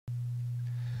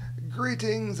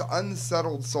Greetings,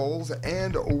 unsettled souls,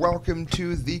 and welcome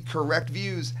to The Correct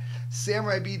Views.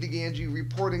 Samurai B. DeGangi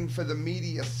reporting for the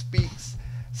Media Speaks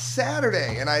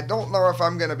Saturday, and I don't know if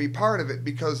I'm going to be part of it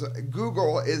because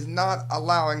Google is not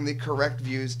allowing The Correct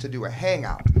Views to do a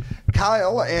hangout.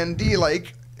 Kyle and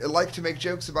D-Lake like to make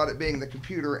jokes about it being the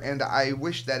computer, and I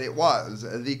wish that it was.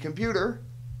 The computer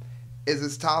is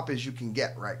as top as you can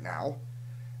get right now.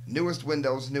 Newest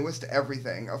Windows, newest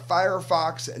everything. A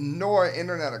Firefox nor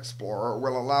Internet Explorer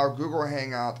will allow Google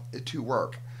Hangout to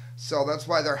work. So that's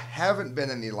why there haven't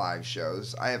been any live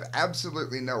shows. I have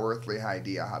absolutely no earthly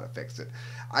idea how to fix it.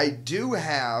 I do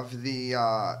have the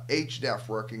HDEF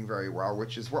working very well,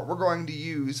 which is what we're going to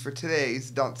use for today's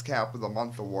Dunce Cap of the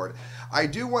Month Award. I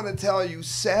do want to tell you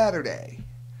Saturday,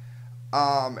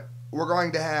 we're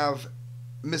going to have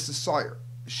Mrs. Sawyer.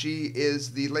 She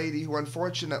is the lady who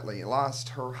unfortunately lost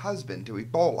her husband to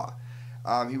Ebola.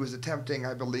 He was attempting,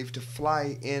 I believe, to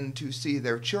fly in to see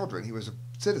their children. He was a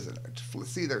citizen, to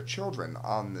see their children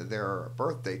on their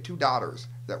birthday, two daughters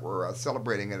that were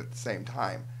celebrating it at the same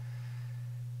time.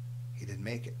 He didn't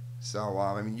make it. So,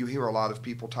 I mean, you hear a lot of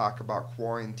people talk about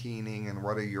quarantining and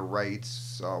what are your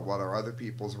rights, what are other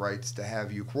people's rights to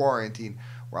have you quarantine.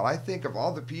 Well, I think of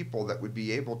all the people that would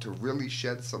be able to really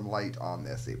shed some light on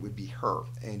this, it would be her.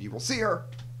 And you will see her,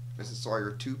 Mrs.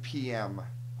 Sawyer, 2 p.m.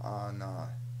 on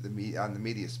the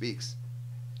Media Speaks,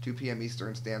 2 p.m.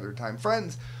 Eastern Standard Time.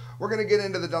 Friends, we're going to get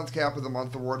into the Dunce Cap of the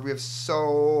Month Award. We have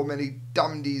so many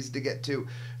dumdies to get to.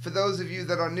 For those of you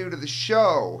that are new to the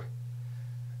show,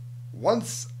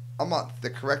 once a month, The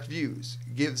Correct Views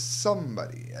gives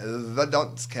somebody the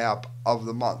Dunce Cap of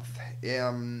the Month.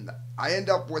 I end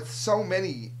up with so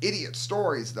many idiot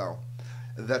stories, though,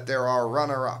 that there are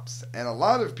runner-ups. And a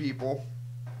lot of people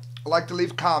like to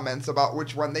leave comments about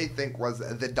which one they think was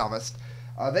the dumbest.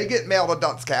 They get mailed a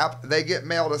dunce cap. They get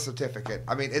mailed a certificate.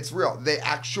 I mean, it's real. They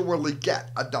actually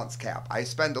get a dunce cap. I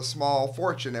spend a small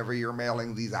fortune every year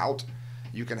mailing these out.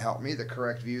 You can help me,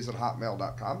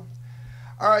 thecorrectviews@hotmail.com.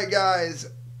 All right, guys.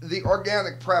 The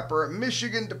organic prepper,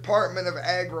 Michigan Department of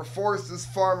Agri forces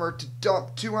farmer to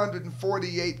dump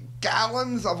 248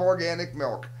 gallons of organic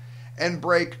milk and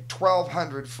break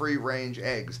 1,200 free-range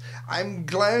eggs. I'm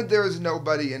glad there's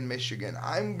nobody in Michigan.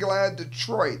 I'm glad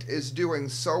Detroit is doing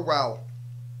so well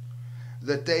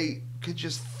that they could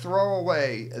just throw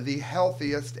away the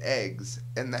healthiest eggs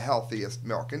and the healthiest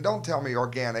milk. And don't tell me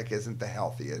organic isn't the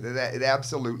healthiest. It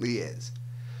absolutely is.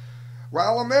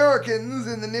 While Americans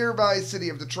in the nearby city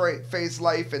of Detroit face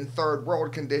life in third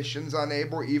world conditions,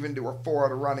 unable even to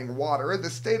afford running water, the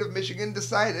state of Michigan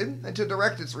decided to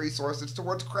direct its resources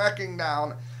towards cracking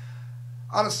down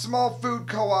on a small food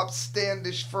co-op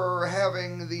standish for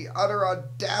having the utter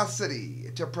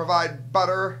audacity to provide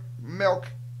butter, milk,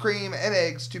 cream, and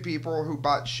eggs to people who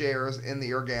bought shares in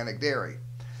the organic dairy.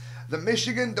 The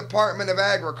Michigan Department of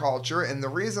Agriculture, and the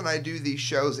reason I do these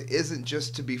shows isn't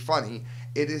just to be funny,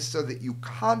 it is so that you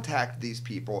contact these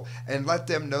people and let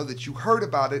them know that you heard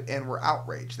about it and were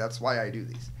outraged. That's why I do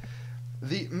these.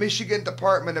 The Michigan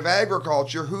Department of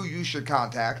Agriculture, who you should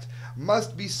contact,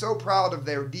 must be so proud of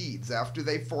their deeds after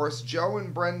they forced Joe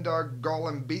and Brenda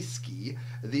Golombiski,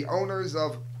 the owners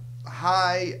of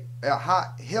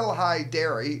Hill High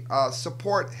Dairy,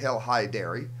 Support Hill High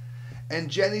Dairy, and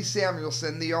Jenny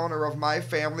Samuelson, the owner of My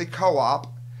Family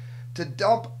Co-op, to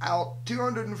dump out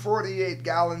 248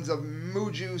 gallons of moo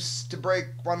juice, to break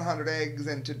 100 eggs,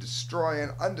 and to destroy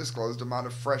an undisclosed amount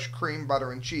of fresh cream,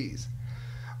 butter, and cheese.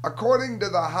 According to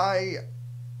the High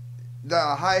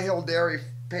Hill Dairy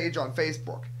page on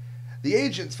Facebook, the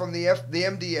agents from the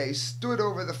MDA stood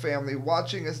over the family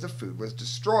watching as the food was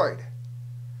destroyed.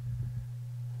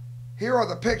 Here are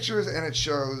the pictures, and it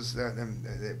shows them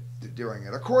doing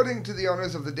it. According to the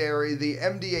owners of the dairy, the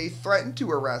MDA threatened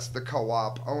to arrest the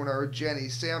co-op owner, Jenny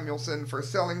Samuelson, for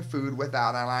selling food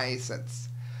without a license.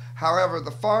 However,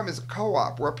 the farm is a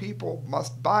co-op where people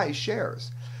must buy shares.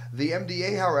 The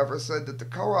MDA, however, said that the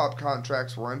co-op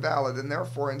contracts were invalid, and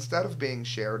therefore, instead of being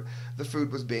shared, the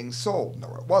food was being sold.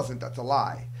 No, it wasn't. That's a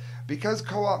lie. Because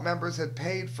co-op members had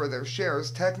paid for their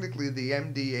shares, technically the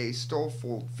MDA stole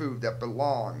food that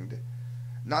belonged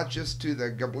not just to the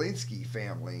Gablinski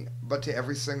family, but to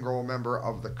every single member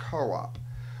of the co-op.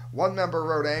 One member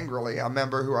wrote angrily, a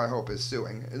member who I hope is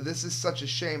suing, "This is such a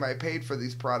shame. I paid for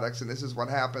these products, and this is what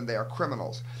happened. They are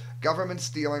criminals. Government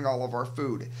stealing all of our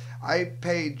food. I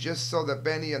paid just so that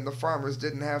Benny and the farmers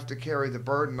didn't have to carry the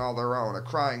burden all their own. A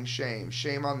crying shame.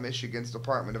 Shame on Michigan's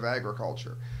Department of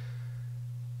Agriculture."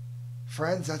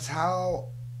 Friends, that's how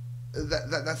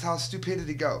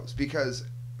stupidity goes, because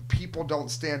people don't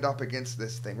stand up against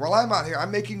this thing. Well, I'm out here. I'm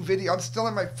making video. I'm still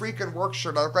in my freaking work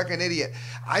shirt. I look like an idiot.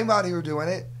 I'm out here doing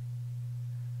it.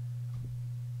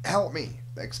 Help me.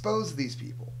 Expose these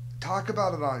people. Talk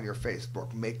about it on your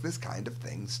Facebook. Make this kind of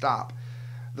thing stop.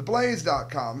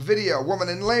 TheBlaze.com. Video. Woman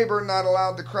in labor not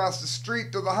allowed to cross the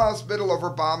street to the hospital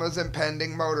over Obama's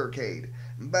impending motorcade.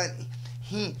 But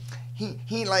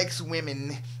he likes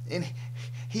women, and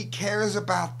he cares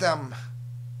about them.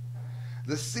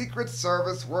 The Secret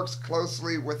Service works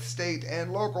closely with state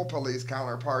and local police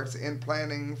counterparts in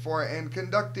planning for and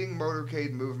conducting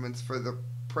motorcade movements for the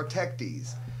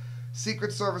protectees.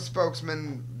 Secret Service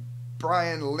spokesman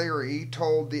Brian Leary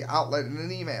told the outlet in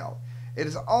an email, "It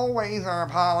is always our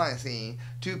policy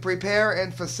to prepare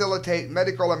and facilitate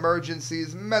medical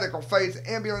emergencies, medical fights,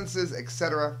 ambulances,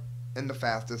 etc. in the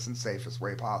fastest and safest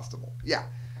way possible." Yeah.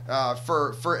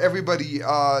 For everybody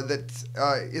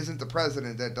that isn't the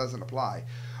president, that doesn't apply.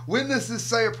 Witnesses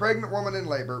say a pregnant woman in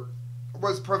labor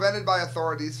was prevented by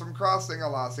authorities from crossing a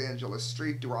Los Angeles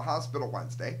street to a hospital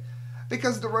Wednesday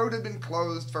because the road had been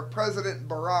closed for President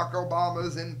Barack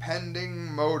Obama's impending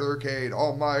motorcade.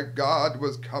 Oh my God,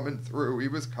 was coming through. He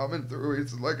was coming through.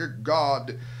 He's like a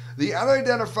god. The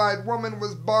unidentified woman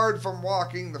was barred from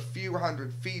walking the few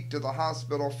hundred feet to the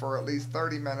hospital for at least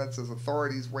 30 minutes as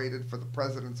authorities waited for the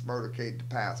president's motorcade to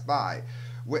pass by.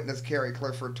 Witness Carrie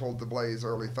Clifford told The Blaze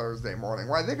early Thursday morning.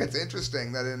 Well, I think it's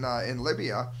interesting that in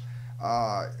Libya,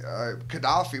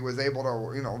 Gaddafi was able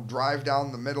to, drive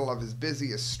down the middle of his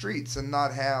busiest streets and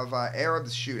not have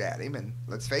Arabs shoot at him. And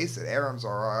let's face it, Arabs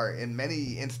are in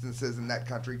many instances in that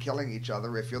country killing each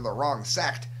other if you're the wrong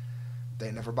sect.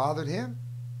 They never bothered him.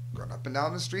 Going up and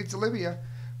down the streets of Libya.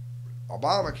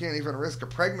 Obama can't even risk a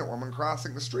pregnant woman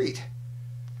crossing the street.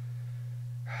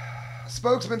 A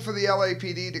spokesman for the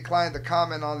LAPD declined to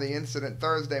comment on the incident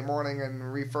Thursday morning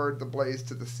and referred the Blaze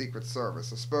to the Secret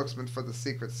Service. A spokesman for the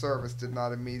Secret Service did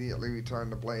not immediately return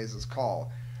the Blaze's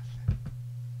call.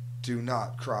 Do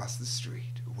not cross the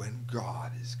street when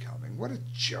God is coming. What a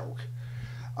joke.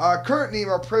 Current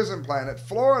Nemo Prison Planet.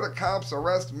 Florida cops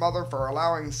arrest mother for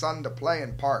allowing son to play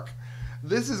in park.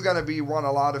 This is going to be one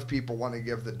a lot of people want to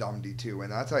give the Dumdy to,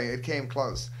 and I'll tell you, it came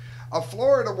close. A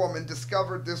Florida woman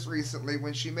discovered this recently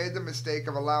when she made the mistake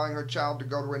of allowing her child to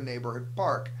go to a neighborhood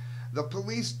park. The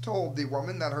police told the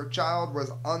woman that her child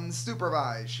was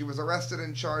unsupervised. She was arrested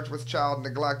and charged with child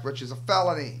neglect, which is a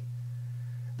felony.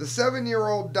 The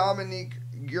 7-year-old Dominique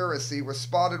Gurisi was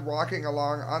spotted walking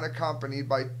along unaccompanied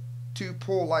by 2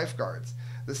 pool lifeguards.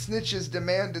 The snitches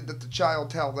demanded that the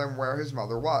child tell them where his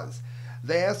mother was.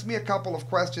 They asked me a couple of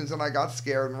questions and I got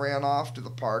scared and ran off to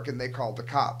the park and they called the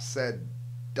cops, said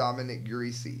Dominic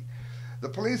Gurisi. The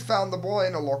police found the boy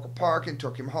in a local park and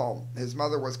took him home. His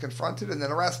mother was confronted and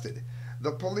then arrested.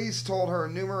 The police told her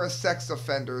numerous sex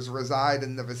offenders reside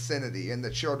in the vicinity and the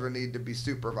children need to be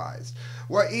supervised.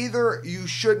 Well, either you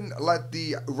shouldn't let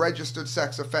the registered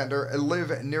sex offender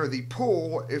live near the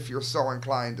pool if you're so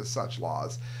inclined to such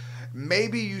laws.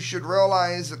 Maybe you should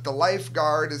realize that the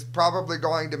lifeguard is probably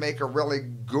going to make a really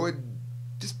good,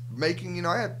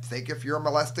 I think if you're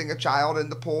molesting a child in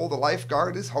the pool, the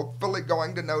lifeguard is hopefully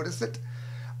going to notice it.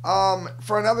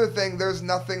 For another thing, there's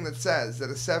nothing that says that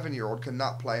a 7-year-old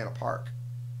cannot play in a park.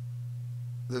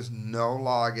 There's no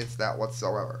law against that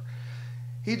whatsoever.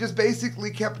 He just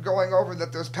basically kept going over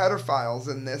that there's pedophiles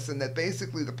in this and that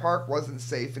basically the park wasn't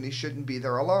safe and he shouldn't be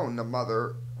there alone, the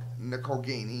mother Nicole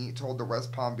Gainey told the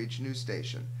West Palm Beach news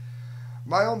station.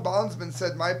 My own bondsman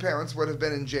said my parents would have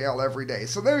been in jail every day.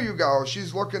 So there you go.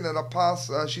 She's looking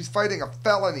at she's fighting a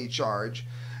felony charge.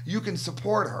 You can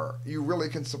support her. You really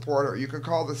can support her. You can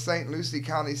call the St. Lucie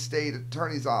County State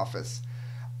Attorney's Office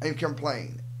and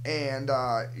complain. And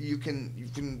you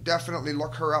can definitely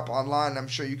look her up online. I'm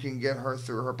sure you can get her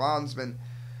through her bondsman.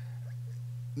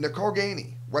 Nicole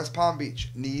Gainey, West Palm Beach,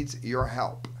 needs your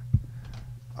help.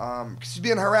 She's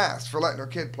being harassed for letting her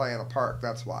kid play in a park,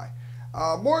 that's why.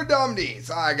 More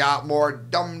dumdies. I got more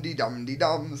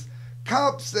dums.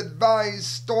 Cops advise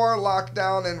store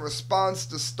lockdown in response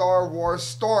to Star Wars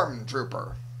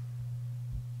Stormtrooper.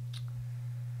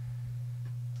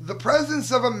 The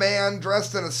presence of a man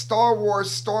dressed in a Star Wars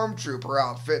Stormtrooper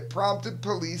outfit prompted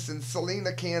police in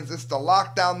Salina, Kansas to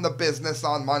lock down the business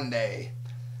on Monday.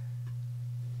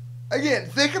 Again,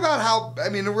 think about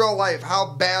in real life,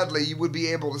 how badly you would be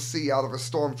able to see out of a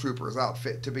stormtrooper's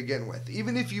outfit to begin with.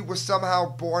 Even if you were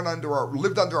somehow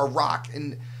lived under a rock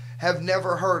and have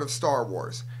never heard of Star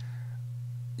Wars,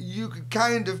 you could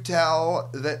kind of tell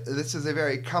that this is a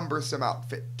very cumbersome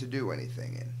outfit to do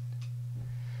anything in.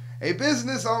 A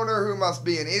business owner who must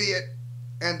be an idiot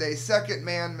and a second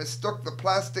man mistook the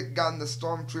plastic gun the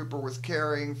stormtrooper was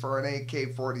carrying for an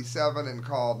AK-47 and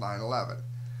called 911.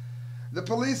 The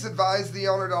police advised the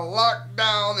owner to lock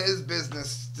down his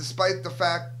business despite the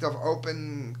fact of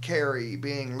open carry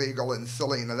being legal in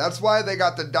Salina. That's why they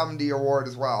got the Dundee Award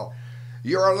as well.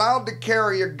 You're allowed to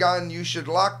carry a gun. You should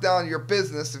lock down your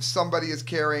business if somebody is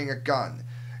carrying a gun.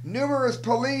 Numerous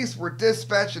police were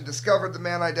dispatched and discovered the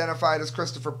man identified as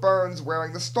Christopher Burns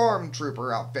wearing the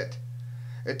Stormtrooper outfit.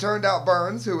 It turned out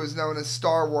Burns, who is known as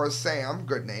Star Wars Sam,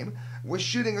 good name, was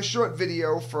shooting a short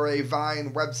video for a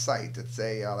Vine website. It's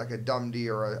like a Dundee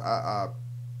or a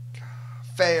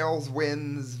fails,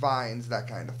 wins, vines, that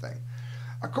kind of thing.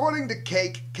 According to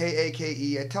Cake,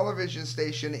 K-A-K-E, a television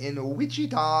station in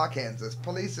Wichita, Kansas,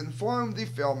 police informed the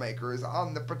filmmakers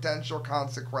on the potential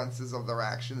consequences of their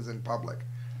actions in public.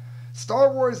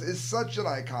 Star Wars is such an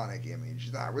iconic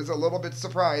image that I was a little bit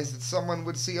surprised that someone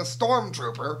would see a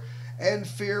stormtrooper and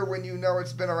fear when you know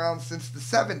it's been around since the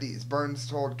 70s, Burns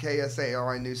told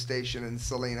KSAO, a news station in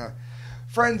Salina.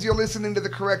 Friends, you're listening to The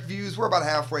Correct Views. We're about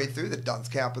halfway through the Dunce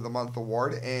Cap of the Month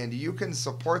Award, and you can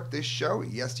support this show,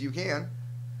 yes you can,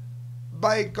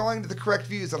 by going to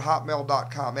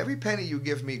thecorrectviews@hotmail.com. Every penny you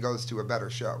give me goes to a better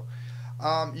show.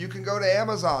 You can go to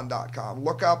Amazon.com,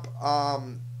 look up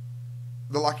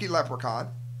The Lucky Leprechaun,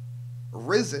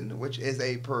 Risen, which is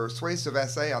a persuasive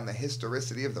essay on the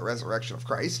historicity of the resurrection of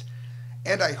Christ,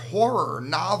 and a horror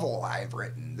novel I've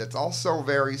written that's also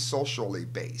very socially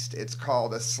based. It's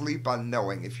called Asleep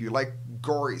Unknowing. If you like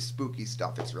gory, spooky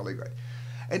stuff, it's really good.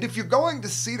 And if you're going to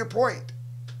Cedar Point,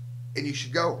 and you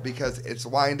should go because it's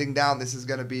winding down, this is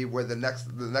going to be where the next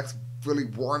really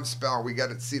warm spell we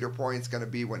get at Cedar Point is going to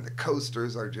be when the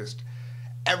coasters are just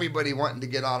everybody wanting to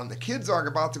get on them. The kids are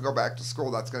about to go back to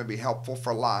school. That's going to be helpful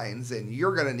for lines, and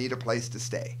you're going to need a place to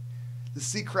stay. The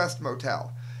Seacrest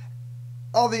Motel.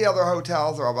 All the other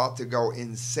hotels are about to go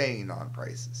insane on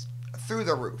prices, through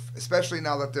the roof, especially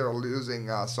now that they're losing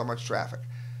so much traffic.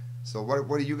 So what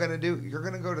are you going to do? You're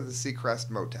going to go to the Seacrest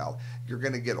Motel. You're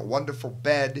going to get a wonderful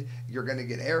bed. You're going to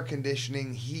get air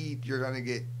conditioning, heat. You're going to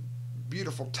get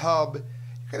beautiful tub.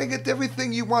 You're going to get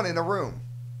everything you want in a room.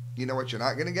 You know what you're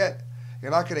not going to get?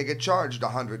 You're not going to get charged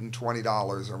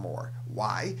 $120 or more.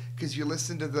 Why? Because you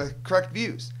listen to The Correct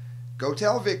Views. Go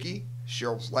tell Vicky,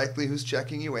 she'll likely who's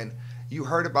checking you in, you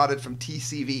heard about it from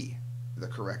TCV, The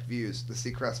Correct Views, the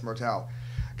Seacrest Motel.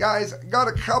 Guys, got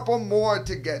a couple more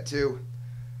to get to.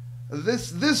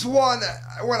 This one,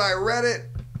 when I read it,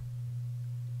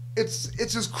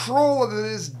 it's as cruel as it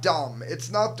is dumb. It's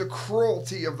not the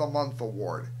Cruelty of the Month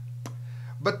Award.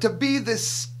 But to be this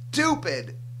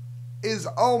stupid is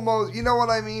almost, you know what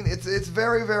I mean? It's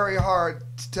very, very hard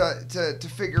to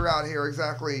figure out here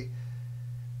exactly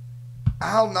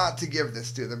how not to give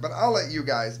this to them, but I'll let you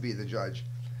guys be the judge.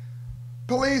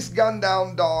 Police gunned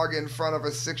down dog in front of a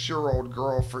 6-year-old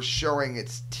girl for showing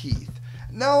its teeth.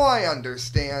 Now I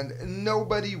understand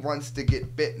nobody wants to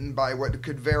get bitten by what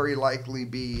could very likely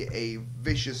be a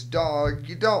vicious dog.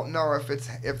 You don't know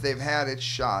if they've had it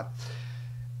shot.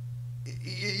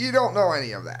 You don't know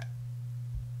any of that.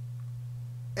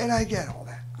 And I get all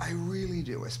that. I really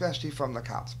do, especially from the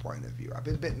cop's point of view. I've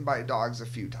been bitten by dogs a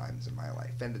few times in my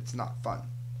life, and it's not fun.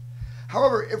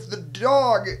 However, if the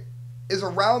dog is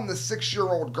around the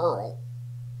 6-year-old girl,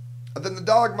 then the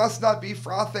dog must not be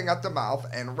frothing at the mouth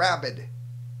and rabid.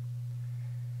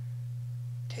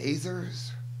 Tasers?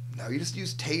 No, you just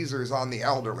use tasers on the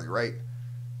elderly, right?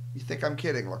 You think I'm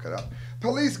kidding? Look it up.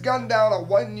 Police gunned down a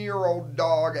 1-year-old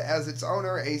dog as its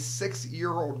owner, a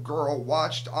 6-year-old girl,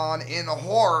 watched on in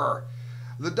horror.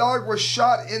 The dog was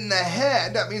shot in the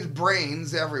head, that means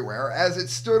brains everywhere, as it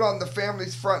stood on the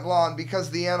family's front lawn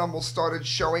because the animal started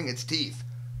showing its teeth.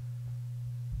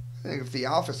 I think if the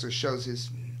officer shows his,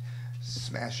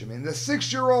 smash him in. The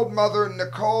 6-year-old mother,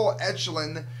 Nicole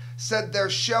Etchelin, said their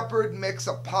shepherd mix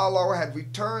Apollo had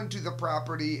returned to the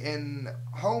property in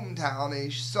Hometown, a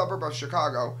suburb of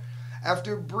Chicago,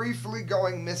 after briefly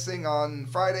going missing on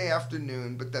Friday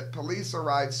afternoon, but that police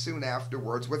arrived soon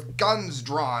afterwards with guns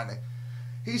drawn.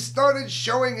 He started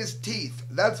showing his teeth.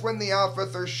 That's when the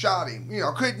officer shot him.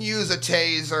 Couldn't use a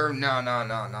taser.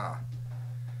 No.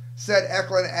 Said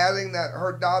Eklund, adding that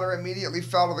her daughter immediately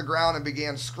fell to the ground and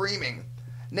began screaming.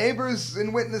 Neighbors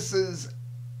and witnesses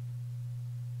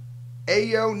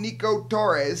Ayo Nico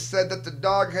Torres said that the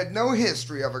dog had no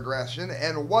history of aggression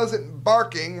and wasn't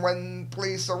barking when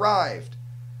police arrived.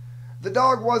 The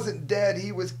dog wasn't dead.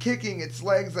 He was kicking its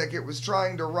legs like it was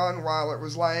trying to run while it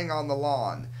was laying on the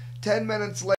lawn. 10 minutes later,